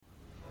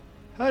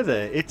Hi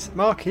there, it's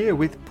Mark here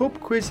with Pub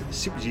Quiz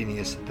Super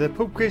Genius, the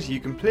pub quiz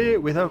you can play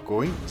without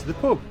going to the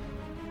pub.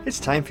 It's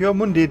time for your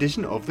Monday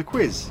edition of the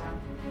quiz.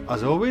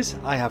 As always,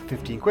 I have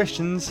 15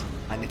 questions,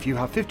 and if you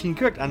have 15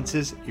 correct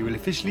answers, you will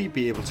officially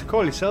be able to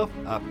call yourself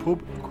a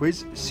Pub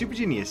Quiz Super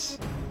Genius.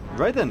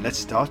 Right then, let's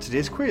start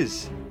today's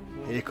quiz.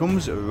 Here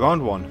comes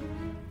round 1.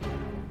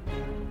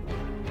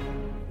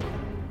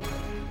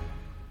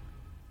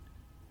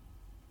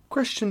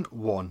 Question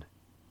 1.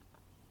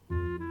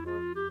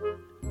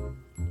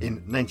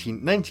 In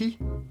 1990,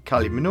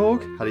 Kylie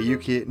Minogue had a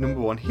UK number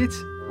 1 hit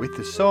with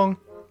the song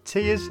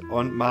Tears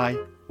on My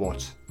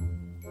What?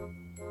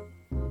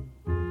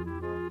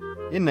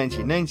 In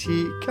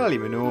 1990, Kylie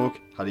Minogue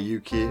had a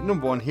UK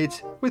number 1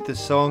 hit with the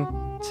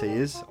song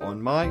Tears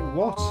on My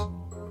What?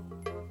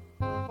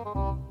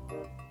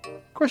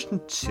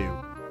 Question 2.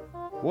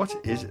 What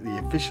is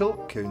the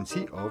official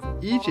currency of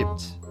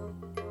Egypt?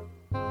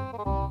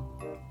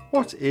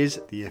 What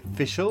is the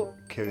official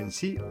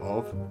currency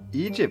of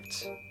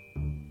Egypt?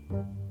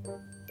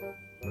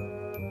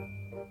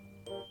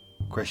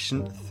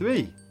 Question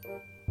 3.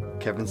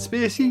 Kevin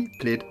Spacey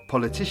played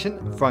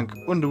politician Frank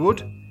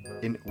Underwood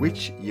in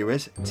which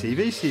US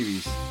TV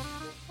series?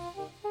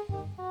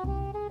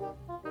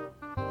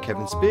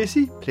 Kevin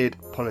Spacey played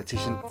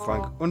politician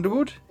Frank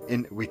Underwood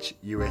in which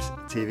US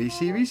TV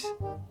series?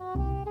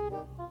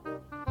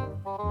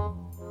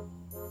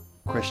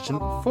 Question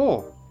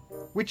 4.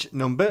 Which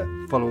number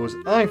follows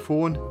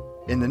iPhone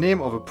in the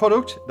name of a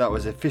product that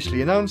was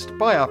officially announced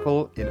by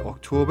Apple in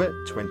October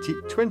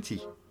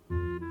 2020?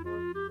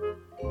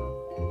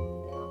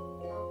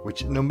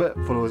 Which number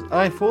follows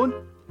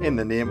iPhone in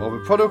the name of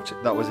a product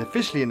that was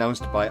officially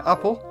announced by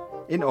Apple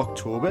in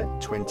October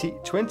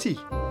 2020?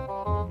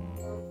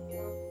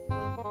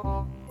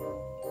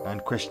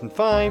 And question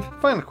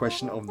 5, final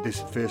question of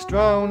this first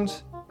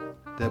round.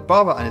 The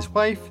Barber and His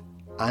Wife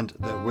and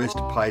The Worst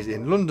Pies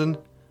in London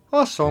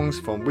are songs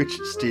from which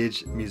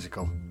stage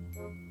musical?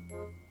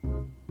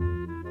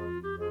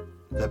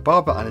 The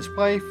Barber and His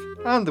Wife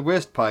and The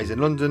Worst Pies in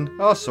London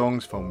are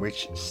songs from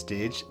which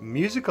stage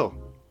musical?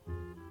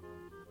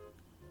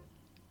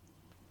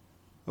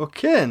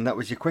 Okay, and that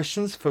was your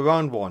questions for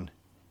round 1.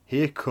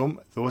 Here come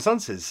those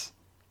answers.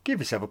 Give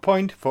yourself a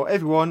point for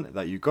everyone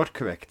that you got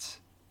correct.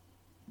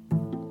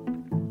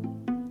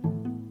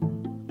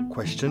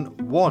 Question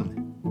 1.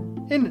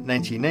 In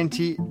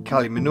 1990,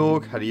 Kylie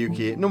Minogue had a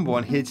UK number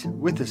 1 hit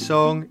with the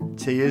song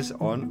Tears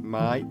on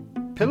My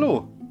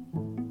Pillow.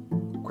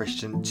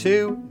 Question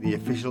 2. The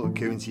official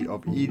currency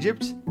of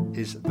Egypt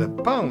is the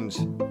pound.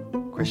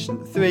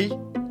 Question 3.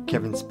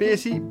 Kevin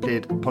Spacey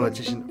played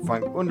politician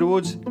Frank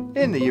Underwood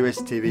in the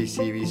US TV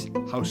series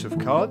House of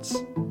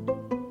Cards.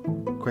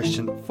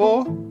 Question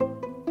 4.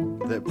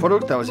 The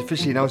product that was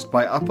officially announced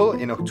by Apple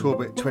in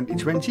October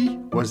 2020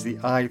 was the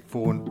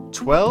iPhone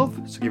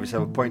 12, so give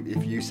yourself a point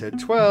if you said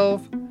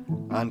 12.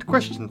 And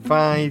question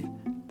 5.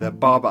 The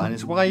Barber and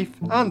His Wife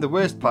and The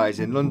Worst Pies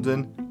in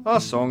London are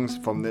songs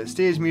from the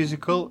stage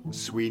musical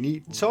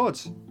Sweeney Todd.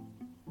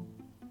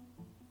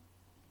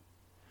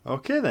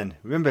 Okay then,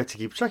 remember to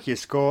keep track of your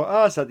score,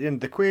 as at the end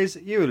of the quiz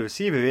you will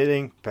receive a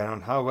rating depending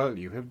on how well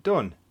you have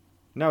done.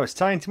 Now it's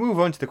time to move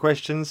on to the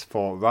questions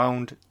for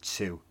round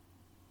 2.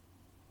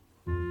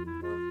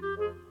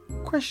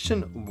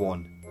 Question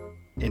 1.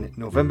 In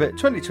November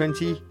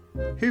 2020,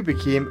 who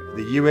became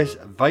the US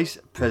Vice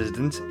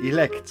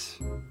President-elect?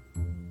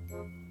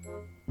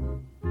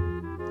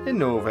 In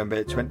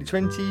November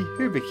 2020,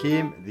 who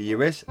became the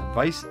US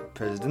Vice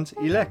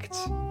President-elect?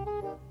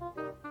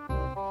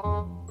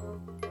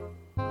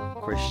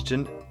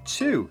 Question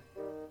 2.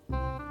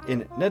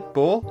 In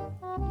netball,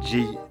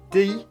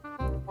 GD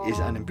is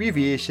an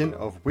abbreviation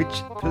of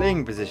which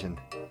playing position?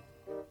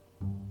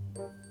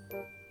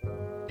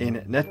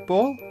 In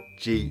netball,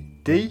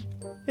 GD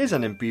is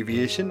an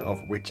abbreviation of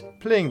which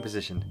playing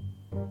position?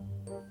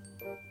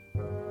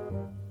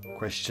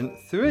 Question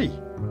 3.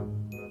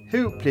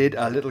 Who played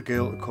a little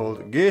girl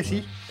called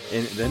Gertie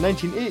in the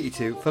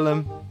 1982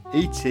 film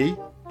E.T.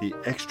 the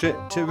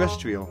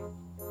Extraterrestrial?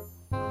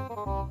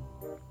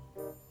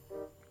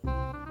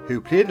 Who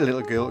played a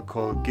little girl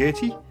called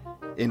Gertie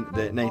in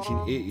the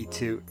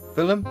 1982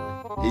 film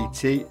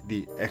E.T.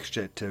 the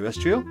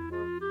Extraterrestrial?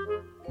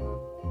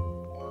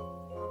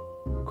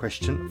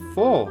 Question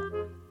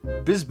 4.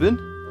 Brisbane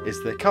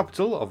is the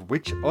capital of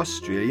which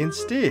Australian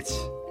state?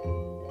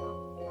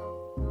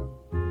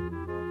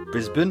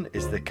 Brisbane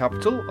is the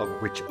capital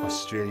of which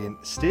Australian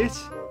state?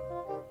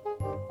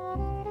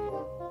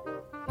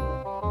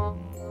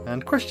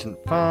 And question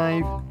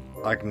 5.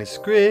 Agnes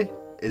Grey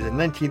is a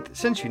 19th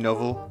century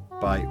novel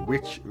by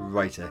which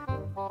writer?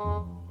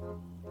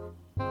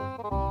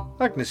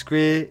 Agnes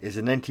Grey is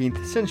a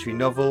 19th century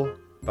novel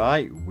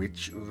by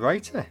which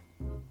writer?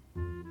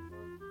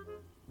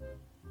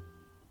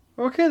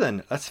 Okay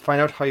then, let's find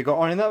out how you got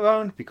on in that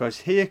round, because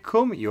here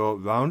come your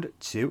round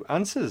 2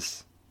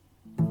 answers.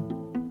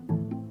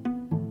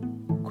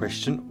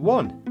 Question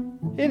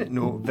 1. In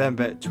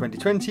November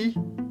 2020,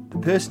 the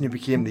person who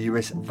became the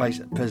US Vice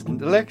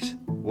President-elect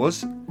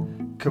was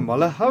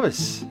Kamala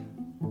Harris.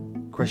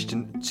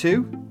 Question 2.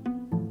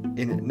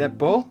 In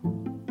netball,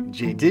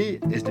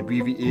 GD is an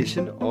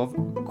abbreviation of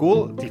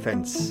goal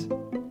defence.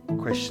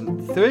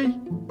 Question 3.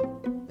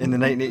 In the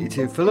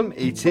 1982 film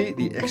E.T.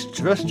 the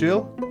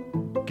Extraterrestrial,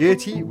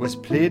 Gertie was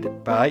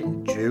played by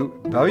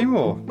Drew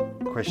Barrymore.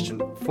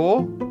 Question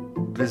 4.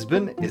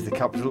 Brisbane is the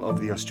capital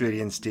of the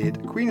Australian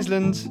state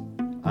Queensland.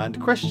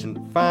 And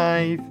question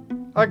 5.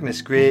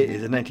 Agnes Grey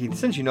is a 19th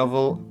century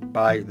novel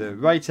by the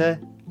writer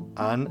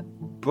Anne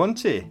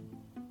Bronte.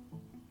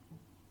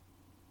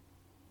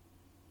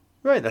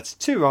 Right, that's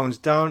 2 rounds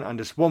down and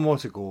just 1 more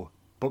to go.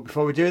 But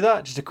before we do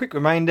that, just a quick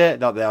reminder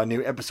that there are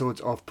new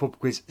episodes of Pub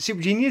Quiz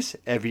Super Genius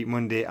every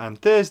Monday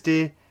and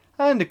Thursday,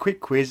 and a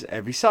quick quiz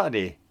every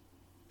Saturday.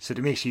 So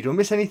to make sure you don't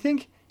miss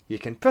anything, you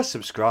can press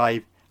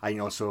subscribe, and you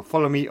can also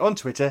follow me on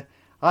Twitter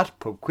at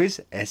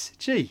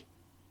PubQuizSG.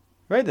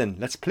 Right then,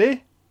 let's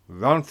play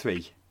round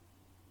 3.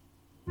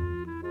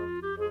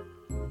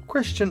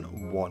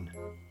 Question 1.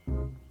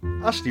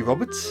 Ashley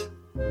Roberts,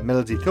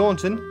 Melody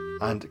Thornton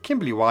and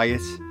Kimberly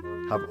Wyatt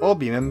have all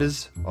been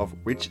members of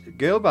which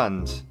girl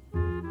band?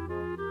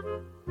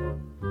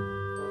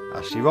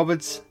 Ashley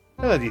Roberts,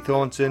 Melody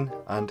Thornton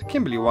and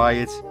Kimberly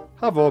Wyatt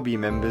have all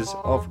been members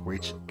of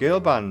which girl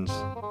band?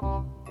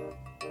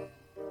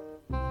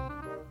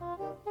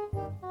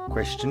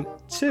 Question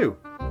 2.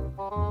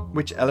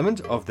 Which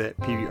element of the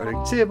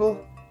periodic table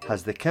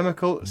has the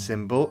chemical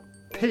symbol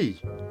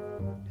P?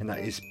 And that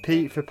is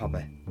P for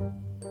Papa.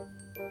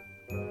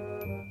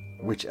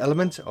 Which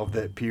element of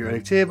the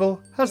periodic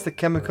table has the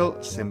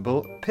chemical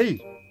symbol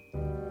P?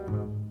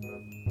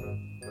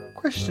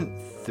 Question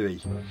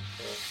 3.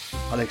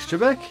 Alex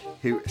Trebek,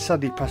 who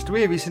sadly passed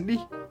away recently,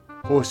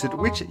 hosted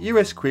which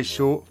US quiz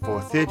show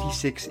for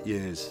 36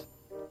 years?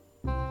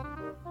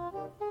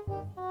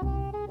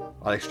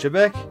 Alex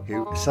Trebek,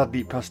 who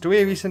sadly passed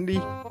away recently,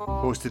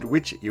 hosted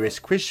which US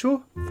quiz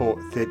show for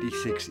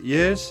 36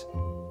 years?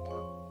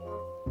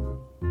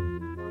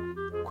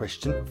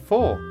 Question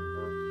 4.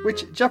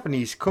 Which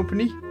Japanese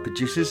company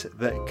produces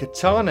the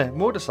Katana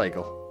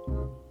motorcycle?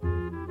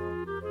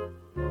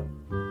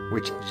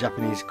 Which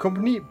Japanese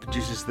company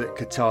produces the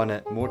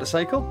Katana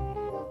motorcycle?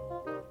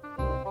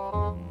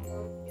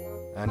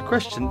 And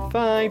question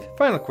 5,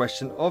 final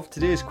question of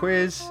today's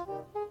quiz.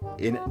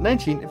 In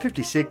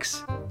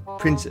 1956,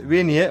 Prince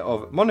Rainier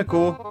of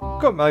Monaco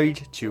got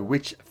married to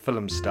which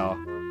film star?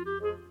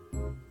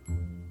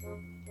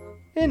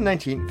 In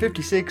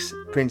 1956,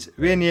 Prince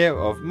Rainier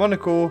of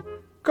Monaco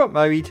got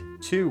married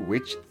to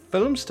which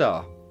film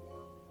star?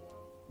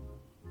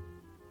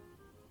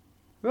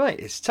 Right,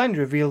 it's time to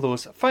reveal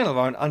those final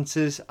round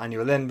answers and you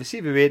will then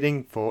receive a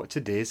rating for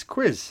today's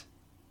quiz.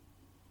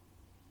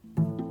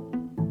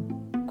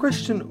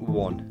 Question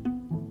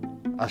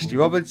 1. Ashley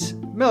Roberts,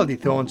 Melody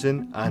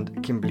Thornton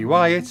and Kimberly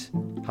Wyatt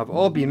have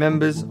all been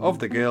members of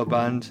the girl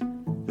band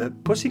the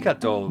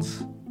Pussycat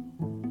Dolls.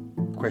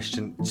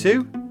 Question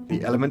 2.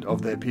 The element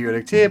of the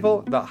periodic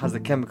table that has the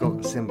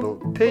chemical symbol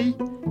P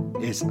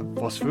is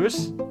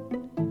phosphorus.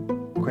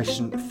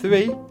 Question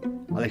 3.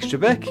 Alex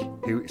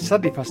Trebek, who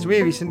sadly passed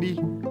away recently,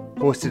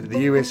 hosted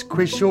the US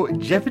quiz show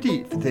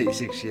Jeopardy for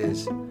 36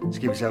 years. So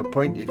give yourself a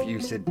point if you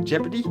said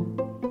Jeopardy.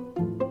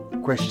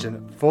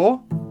 Question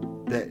 4.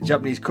 The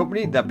Japanese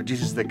company that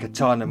produces the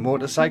Katana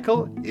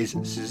motorcycle is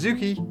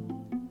Suzuki.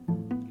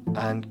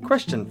 And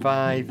question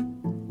 5.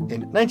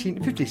 In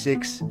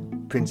 1956,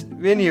 Prince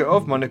Rainier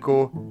of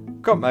Monaco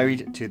got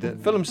married to the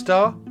film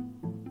star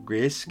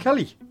Grace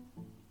Kelly.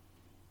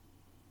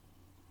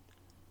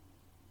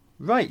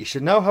 Right, you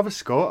should now have a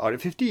score out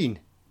of 15.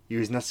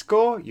 Using that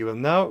score, you will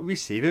now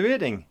receive a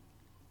rating.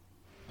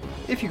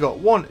 If you got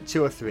 1,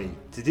 2 or 3,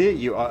 today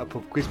you are a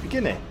pub quiz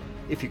beginner.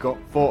 If you got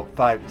 4,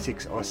 5,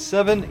 6 or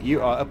 7,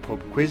 you are a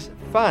pub quiz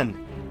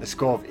fan. A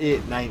score of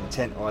 8, 9,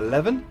 10 or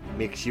 11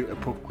 makes you a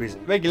pub quiz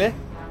regular.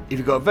 If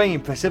you got a very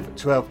impressive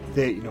 12,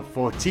 13 or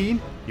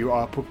 14, you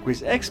are a pub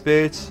quiz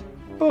expert.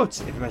 But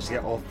if you manage to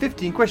get all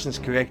 15 questions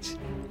correct,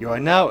 you are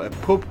now a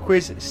pub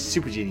quiz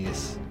super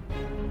genius.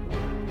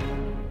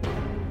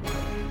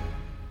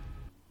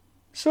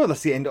 So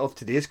that's the end of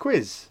today's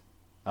quiz.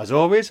 As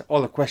always,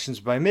 all the questions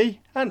were by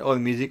me and all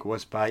the music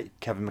was by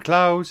Kevin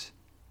MacLeod.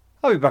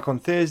 I'll be back on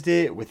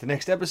Thursday with the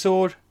next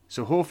episode,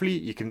 so hopefully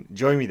you can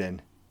join me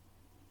then.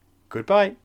 Goodbye.